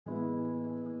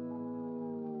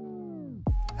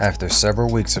After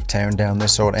several weeks of tearing down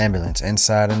this old ambulance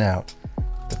inside and out,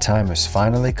 the time has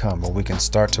finally come where we can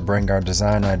start to bring our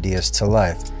design ideas to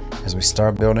life as we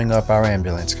start building up our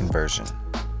ambulance conversion.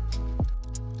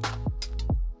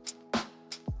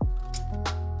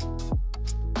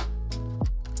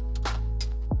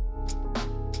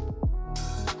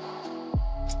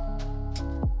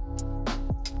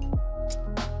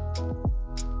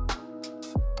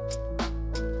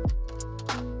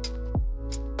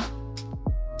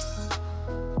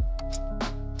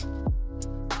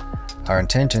 Our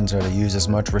intentions are to use as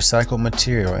much recycled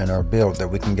material in our build that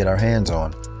we can get our hands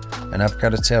on, and I've got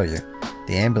to tell you,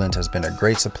 the ambulance has been a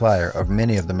great supplier of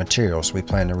many of the materials we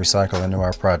plan to recycle into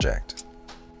our project.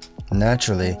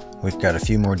 Naturally, we've got a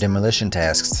few more demolition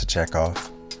tasks to check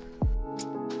off.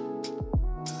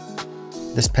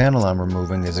 This panel I'm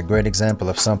removing is a great example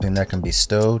of something that can be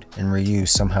stowed and reused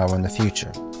somehow in the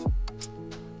future.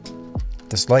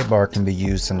 This light bar can be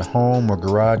used in the home or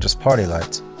garage as party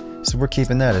lights, so we're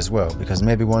keeping that as well, because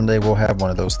maybe one day we'll have one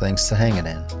of those things to hang it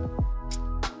in.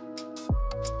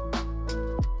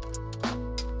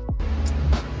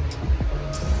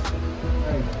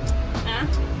 Huh?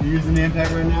 You using the impact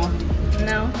right now?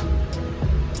 No.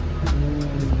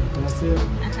 Can I see it?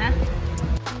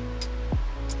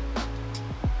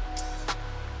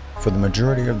 For the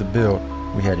majority of the build,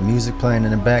 we had music playing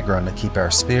in the background to keep our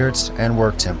spirits and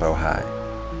work tempo high.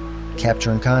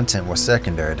 Capturing content was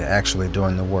secondary to actually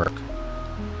doing the work.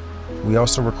 We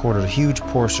also recorded a huge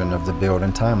portion of the build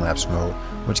in time-lapse mode,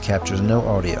 which captures no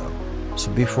audio. So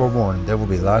be forewarned, there will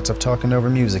be lots of talking over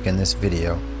music in this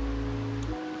video.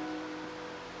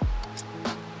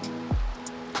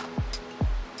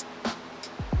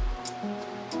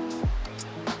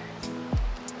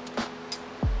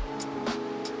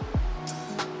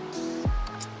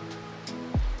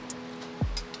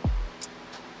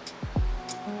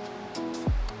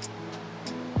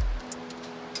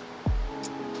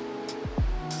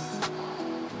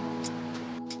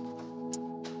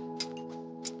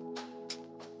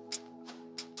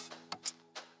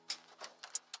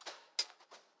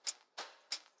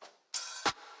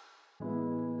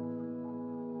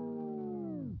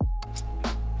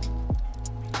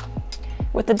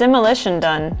 With the demolition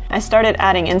done, I started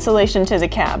adding insulation to the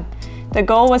cab. The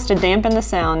goal was to dampen the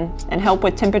sound and help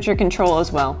with temperature control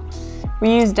as well.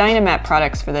 We used Dynamat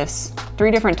products for this,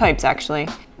 3 different types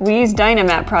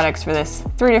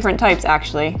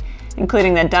actually.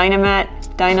 Including the Dynamat,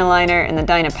 Dynaliner, and the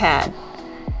Dynapad.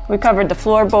 We covered the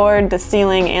floorboard, the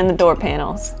ceiling, and the door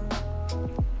panels.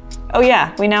 Oh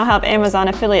yeah, we now have Amazon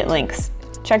affiliate links.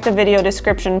 Check the video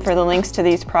description for the links to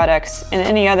these products and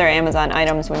any other Amazon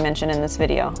items we mention in this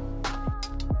video.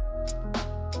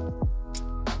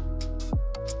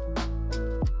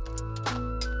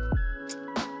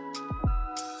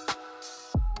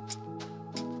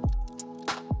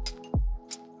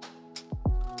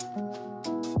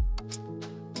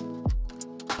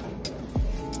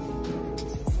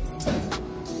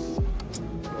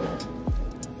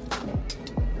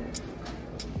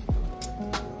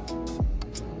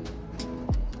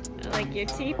 Like your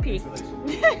teepee.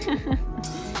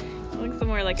 Looks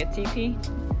more like a teepee.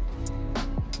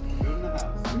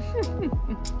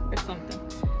 Or something.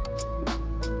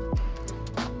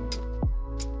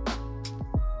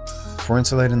 For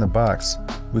insulating the box,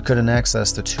 we couldn't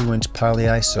access the 2-inch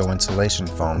polyiso insulation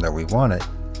foam that we wanted,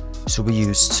 so we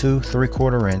used 2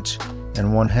 3/4 inch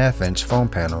and 1/2 inch foam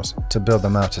panels to build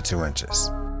them out to 2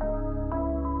 inches.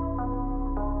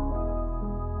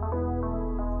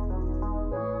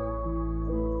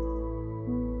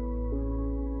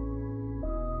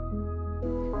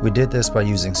 We did this by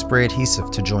using spray adhesive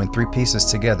to join 3 pieces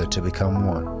together to become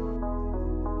one.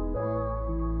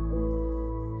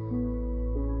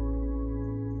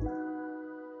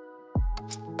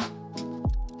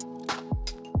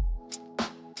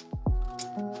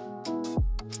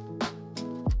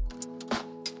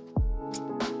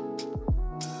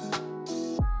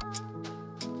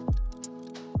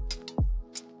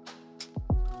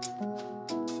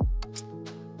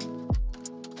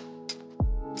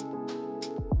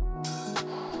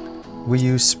 We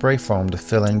used spray foam to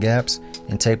fill in gaps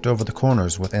and taped over the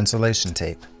corners with insulation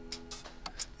tape.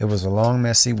 It was a long,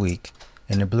 messy week,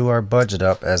 and it blew our budget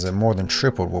up as it more than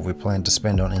tripled what we planned to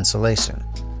spend on insulation.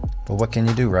 But what can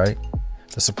you do, right?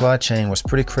 The supply chain was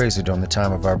pretty crazy during the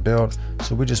time of our build,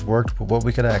 so we just worked with what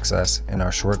we could access in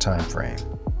our short time frame.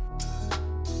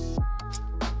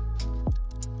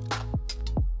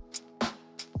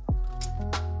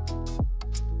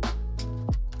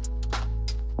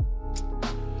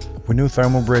 We knew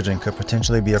thermal bridging could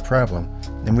potentially be a problem,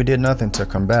 and we did nothing to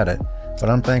combat it, but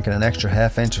I'm thinking an extra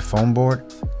 ½ inch of foam board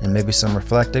and maybe some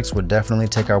Reflectix would definitely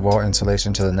take our wall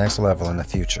insulation to the next level in the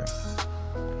future.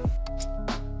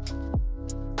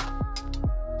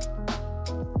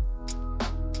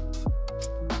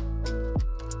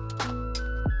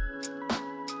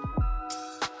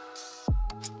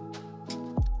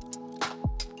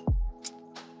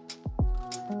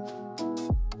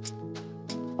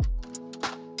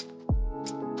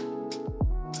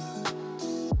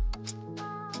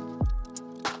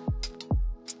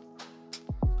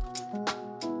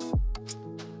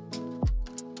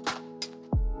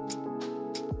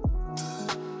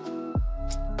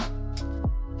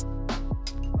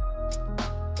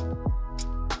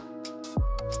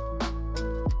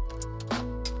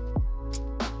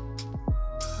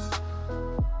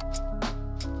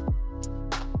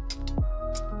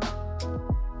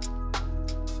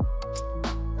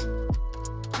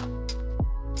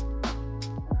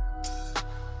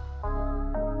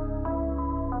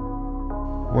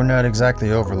 We're not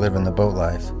exactly over living the boat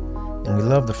life, and we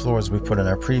love the floors we put in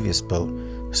our previous boat,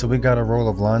 so we got a roll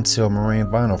of Lawn Seal marine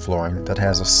vinyl flooring that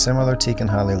has a similar teak and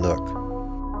holly look.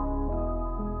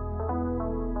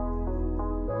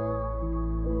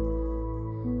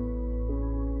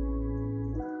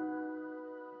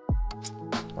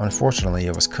 Unfortunately,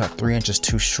 it was cut 3 inches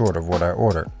too short of what I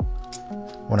ordered.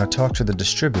 When I talked to the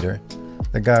distributor,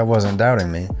 the guy wasn't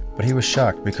doubting me, but he was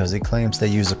shocked because he claims they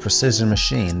use a precision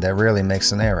machine that rarely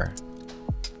makes an error.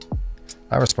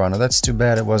 I responded, that's too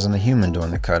bad it wasn't a human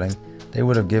doing the cutting. They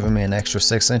would have given me an extra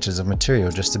 6 inches of material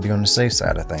just to be on the safe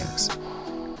side of things.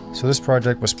 So this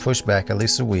project was pushed back at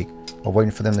least a week while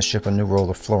waiting for them to ship a new roll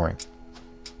of flooring.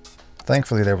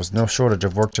 Thankfully, there was no shortage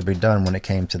of work to be done when it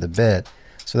came to the bed,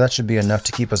 so that should be enough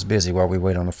to keep us busy while we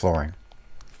wait on the flooring.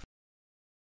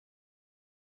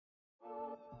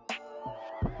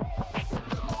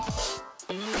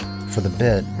 For the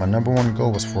bed, my #1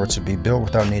 goal was for it to be built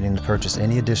without needing to purchase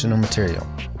any additional material.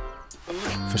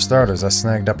 For starters, I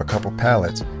snagged up a couple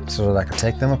pallets so that I could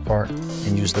take them apart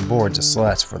and use the boards as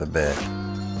slats for the bed.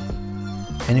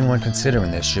 Anyone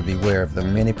considering this should be aware of the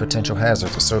many potential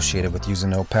hazards associated with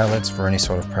using old pallets for any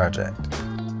sort of project.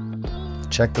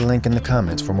 Check the link in the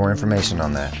comments for more information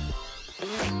on that.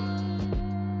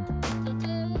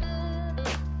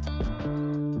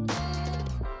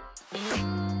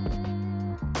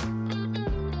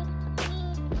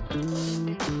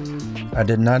 I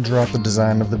did not draw up the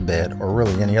design of the bed, or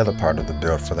really any other part of the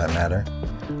build for that matter.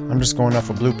 I'm just going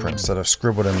off of blueprints that I've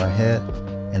scribbled in my head,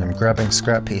 and I'm grabbing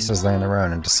scrap pieces laying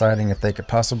around and deciding if they could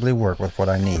possibly work with what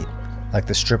I need, like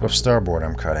the strip of starboard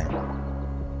I'm cutting.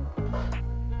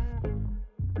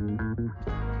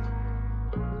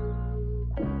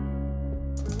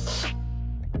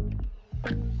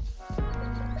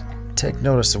 Take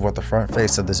notice of what the front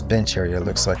face of this bench area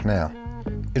looks like now.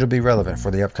 It'll be relevant for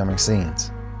the upcoming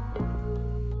scenes.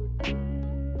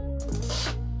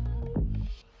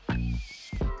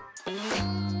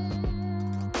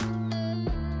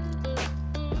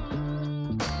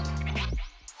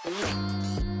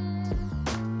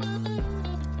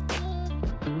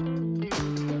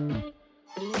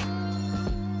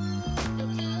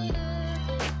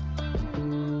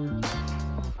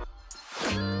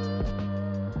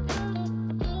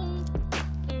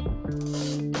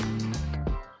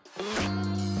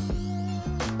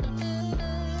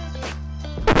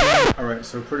 Alright,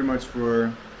 so pretty much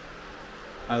where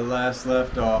I last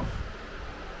left off,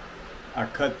 I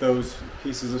cut those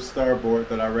pieces of starboard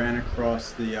that I ran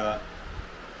across the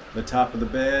top of the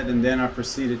bed, and then I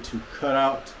proceeded to cut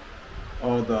out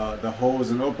all the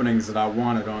holes and openings that I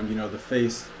wanted on, you know, the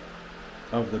face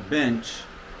of the bench.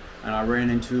 And I ran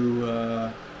into,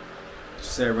 I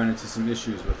ran into some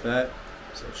issues with that.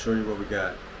 So I'll show you what we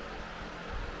got.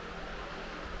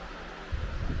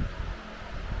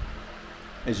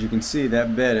 As you can see,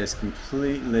 that bed is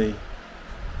completely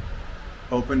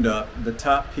opened up. The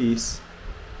top piece,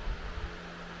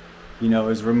 you know,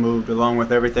 is removed along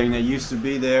with everything that used to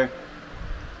be there.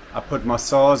 I put my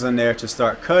saws in there to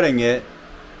start cutting it,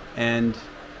 and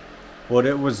what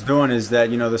it was doing is that,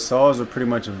 you know, the saws were pretty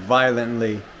much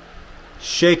violently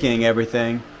shaking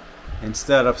everything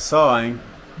instead of sawing.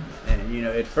 And, you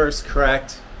know, it first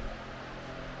cracked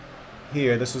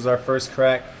here. This was our first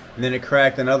crack. And then it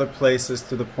cracked in other places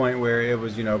to the point where it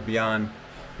was, you know, beyond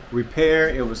repair.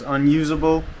 It was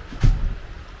unusable.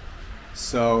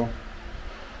 So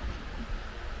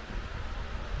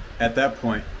at that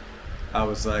point, I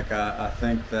was like, I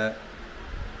think that,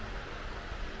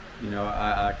 you know,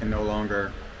 I can no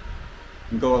longer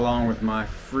go along with my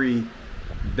free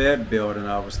bed build, and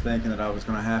I was thinking that I was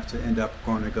going to have to end up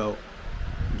going to go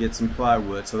get some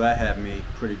plywood, so that had me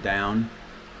pretty down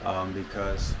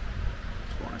because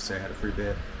I want to say I had a free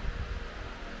bed.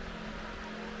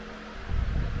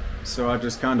 So I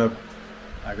just kind of,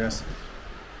 I guess,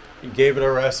 gave it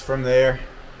a rest from there.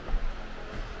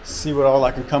 See what all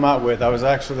I can come out with. I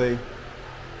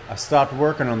stopped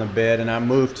working on the bed and I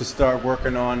moved to start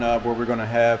working on where we're going to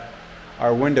have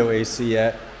our window AC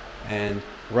at. And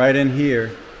right in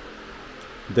here,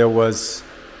 there was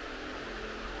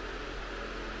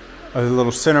a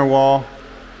little center wall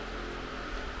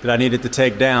that I needed to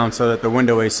take down so that the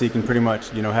window AC can pretty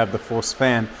much, you know, have the full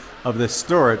span of this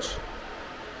storage.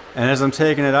 And as I'm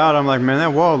taking it out, I'm like, man,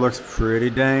 that wall looks pretty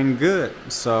dang good.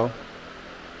 So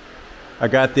I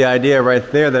got the idea right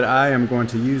there that I am going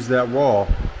to use that wall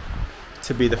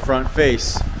to be the front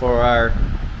face for our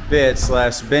bed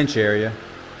 / bench area.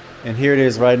 And here it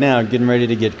is right now, getting ready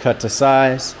to get cut to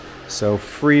size. So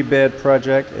free bed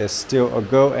project is still a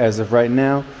go as of right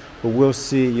now, but we'll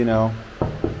see, you know,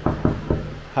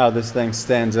 how this thing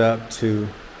stands up to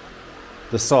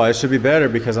the saw. It should be better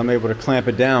because I'm able to clamp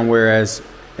it down, whereas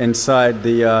inside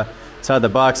the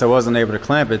box I wasn't able to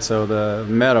clamp it, so the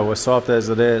metal was soft as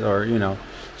it is, or, you know,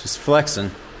 just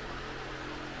flexing.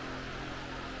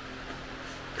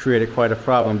 Created quite a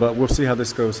problem, but we'll see how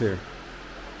this goes here.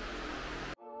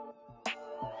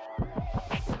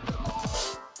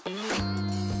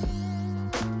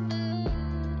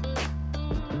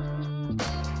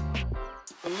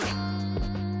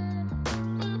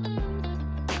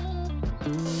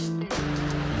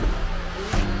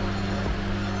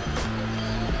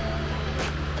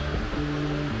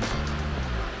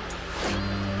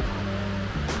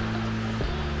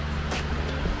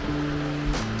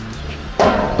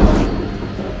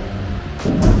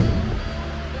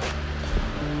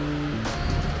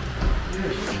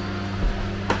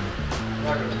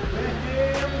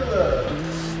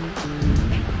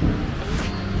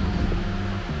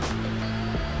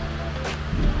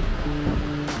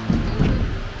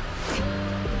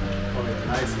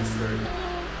 Nice and sturdy.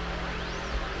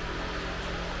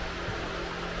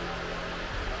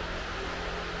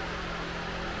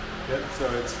 Yep,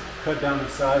 so it's cut down to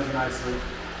size nicely.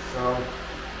 So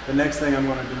the next thing I'm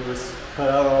going to do is cut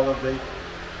out all of the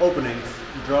openings,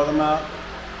 draw them out,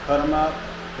 cut them out,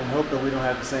 and hope that we don't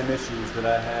have the same issues that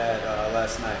I had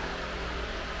last night.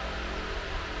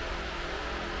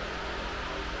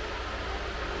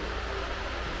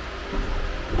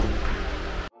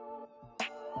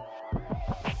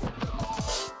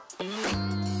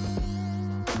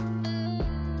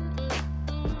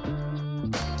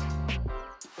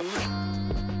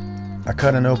 I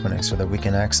cut an opening so that we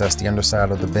can access the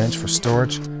underside of the bench for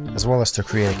storage, as well as to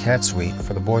create a cat suite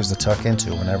for the boys to tuck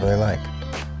into whenever they like.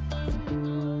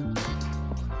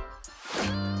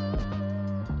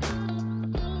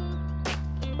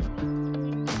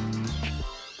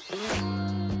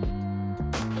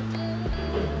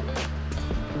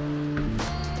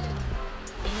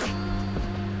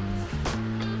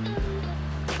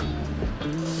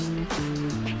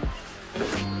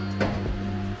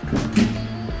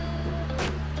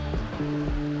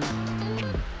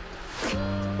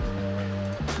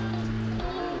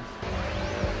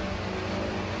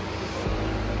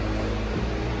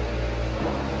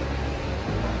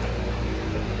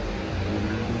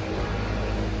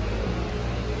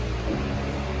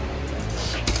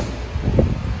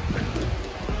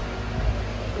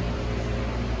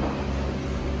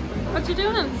 What you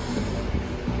doing?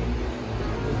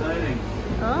 Designing.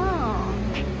 Oh.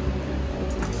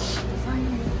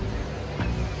 Designing.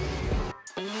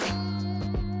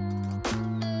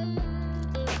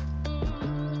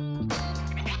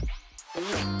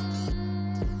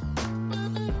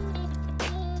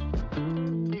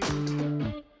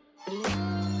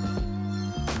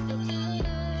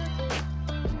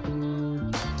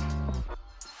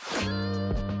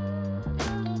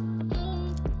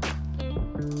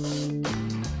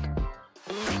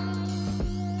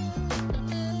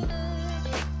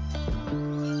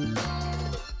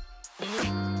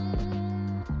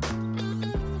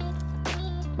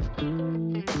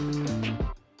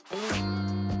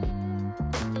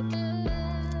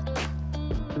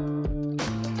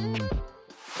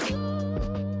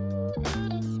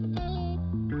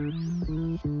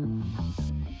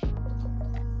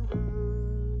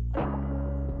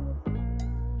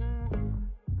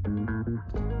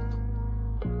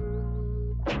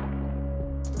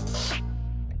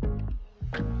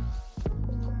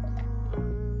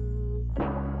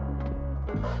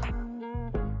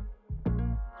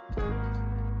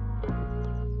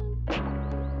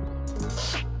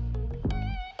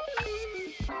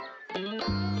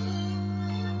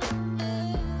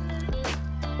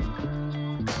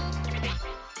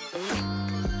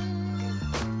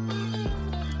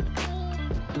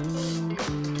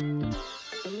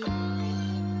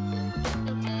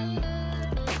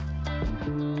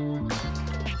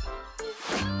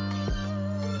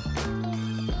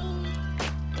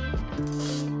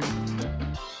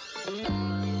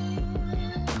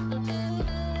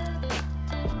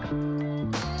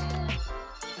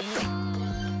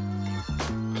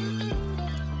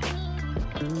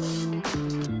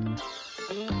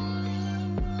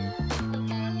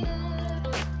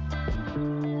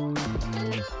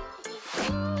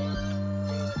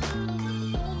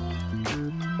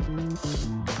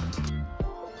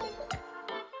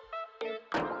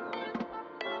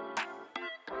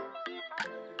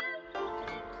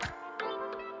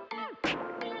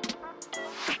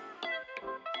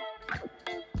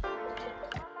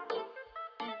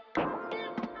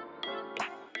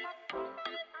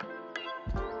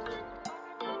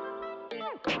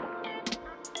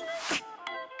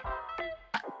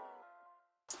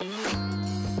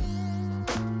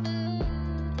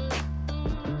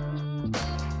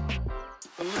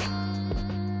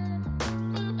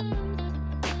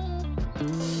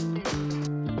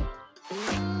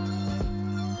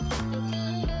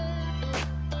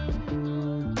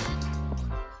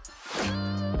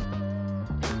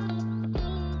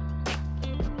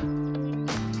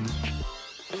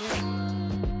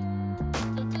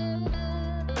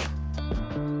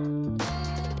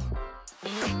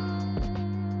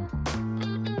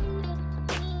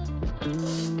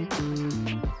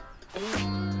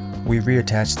 We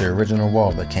reattached the original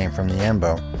wall that came from the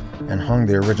ambo and hung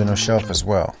the original shelf as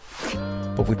well,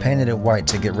 but we painted it white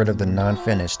to get rid of the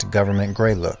non-finished government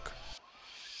gray look.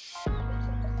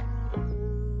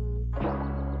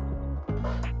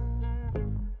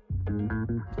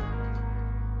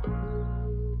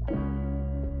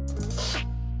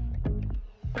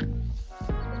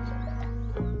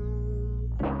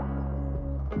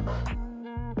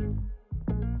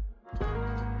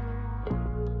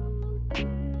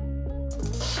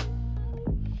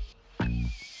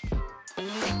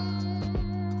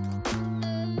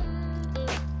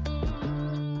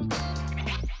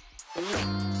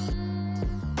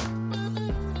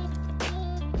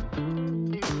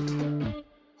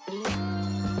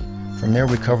 From there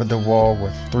we covered the wall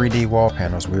with 3D wall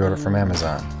panels we ordered from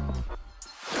Amazon.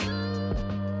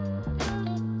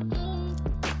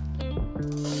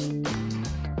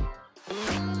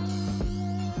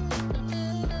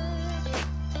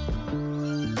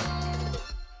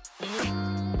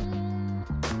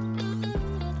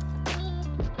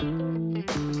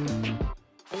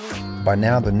 By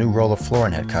now the new roll of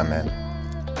flooring had come in.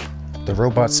 The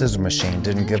robot scissor machine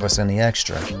didn't give us any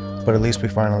extra, but at least we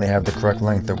finally have the correct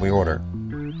length that we ordered.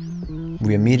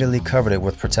 We immediately covered it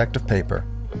with protective paper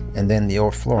and then the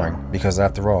old flooring because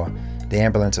after all, the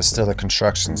ambulance is still a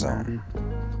construction zone.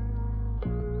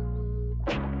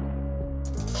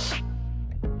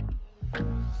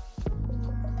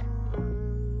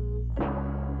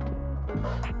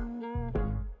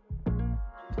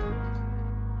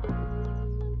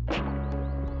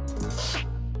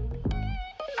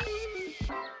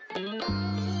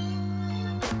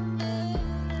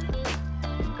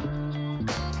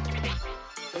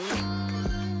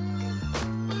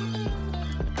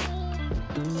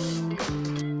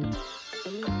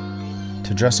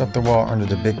 To dress up the wall under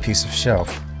the big piece of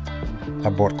shelf, I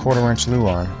bought 1/4-inch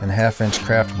Luan and 1/2-inch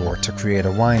craft board to create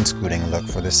a wine scooting look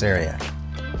for this area.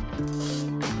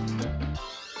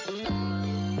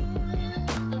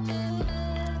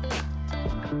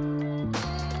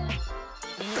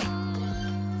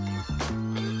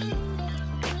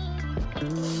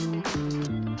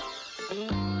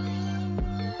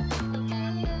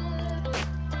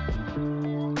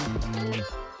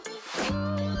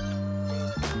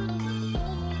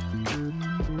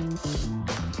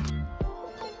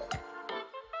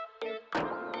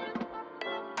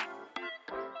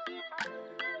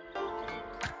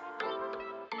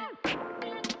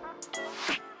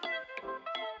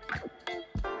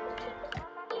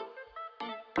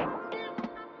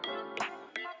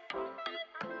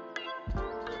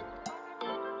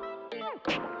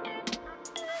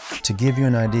 To give you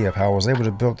an idea of how I was able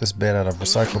to build this bed out of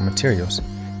recycled materials,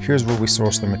 here's where we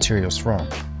sourced the materials from.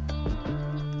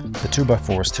 The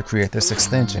 2x4s to create this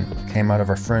extension came out of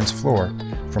our friend's floor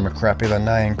from a crappy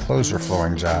lanai enclosure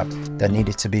flooring job that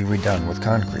needed to be redone with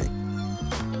concrete.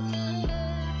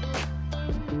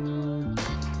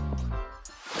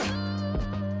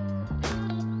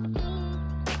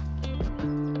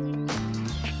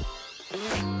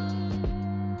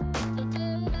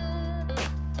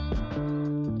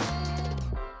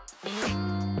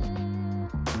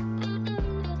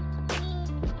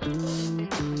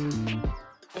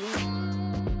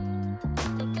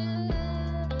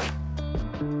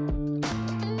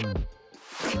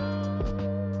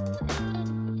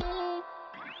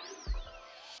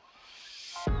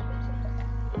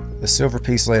 The silver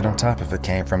piece laid on top of it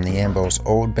came from the Ambo's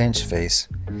old bench face,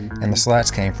 and the slats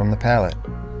came from the pallet.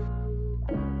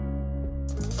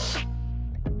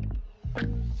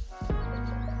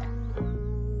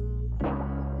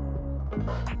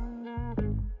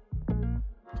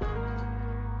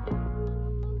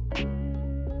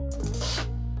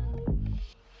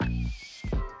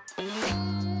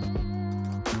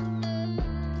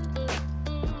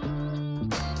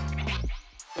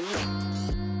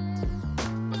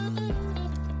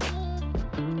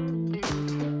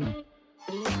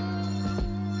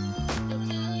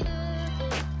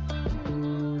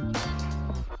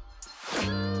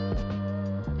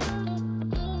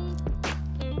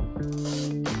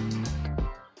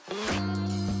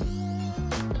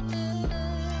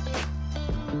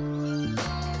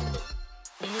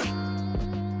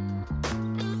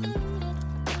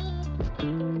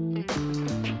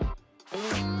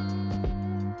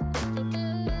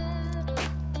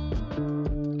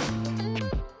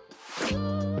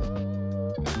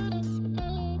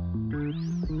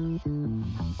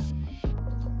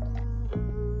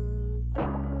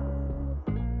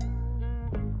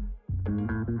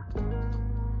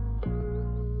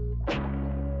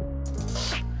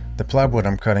 The plywood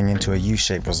I'm cutting into a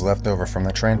U-shape was left over from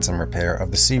the transom repair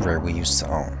of the Sea-Ray we used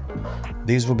to own.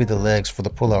 These will be the legs for the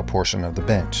pull-out portion of the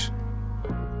bench.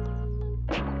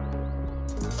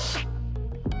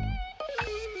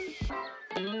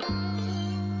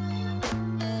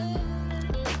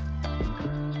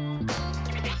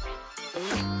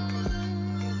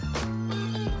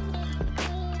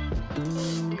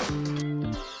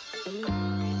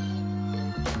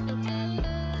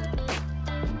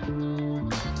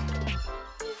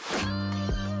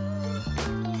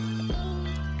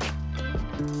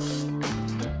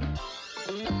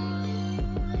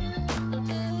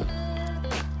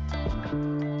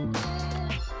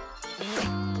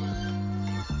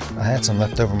 I had some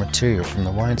leftover material from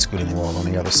the wine-scooting wall on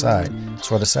the other side,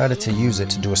 so I decided to use it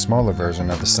to do a smaller version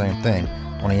of the same thing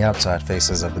on the outside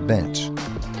faces of the bench.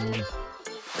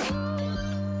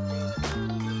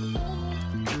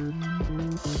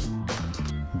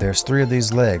 There's 3 of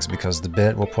these legs because the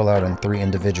bed will pull out in 3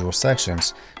 individual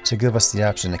sections to give us the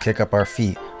option to kick up our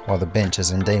feet while the bench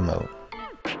is in day mode.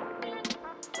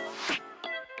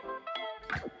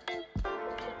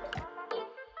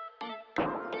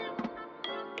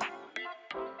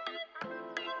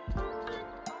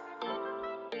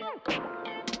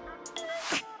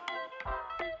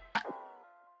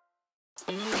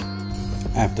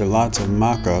 After lots of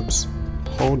mock-ups,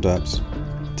 hold-ups,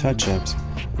 touch-ups,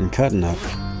 and cutting up,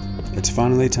 it's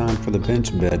finally time for the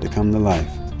bench bed to come to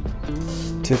life.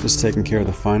 Tiff is taking care of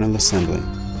the final assembly.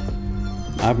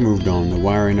 I've moved on to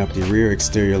wiring up the rear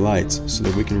exterior lights so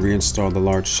that we can reinstall the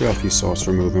large shelf you saw us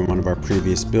remove in one of our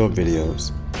previous build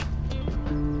videos.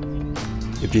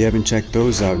 If you haven't checked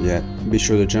those out yet, be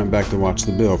sure to jump back to watch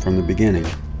the build from the beginning.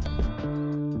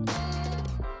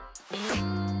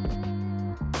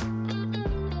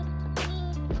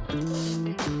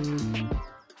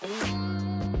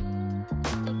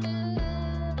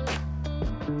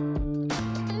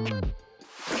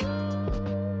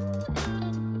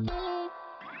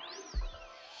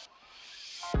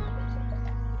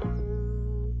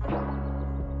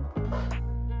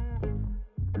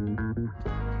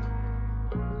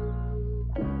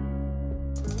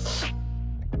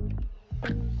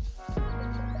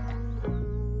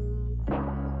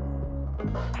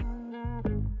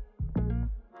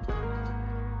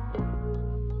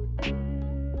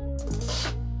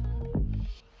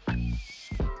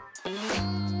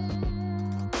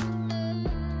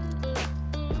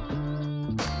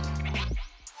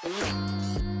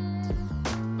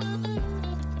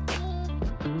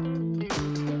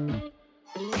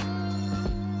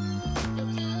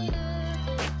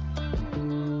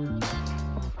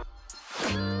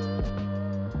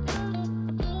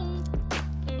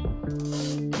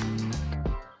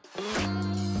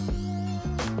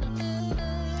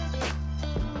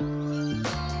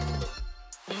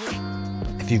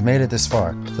 If you've made it this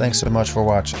far, thanks so much for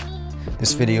watching.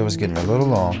 This video is getting a little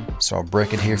long, so I'll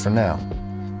break it here for now.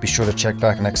 Be sure to check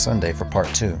back next Sunday for part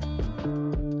 2.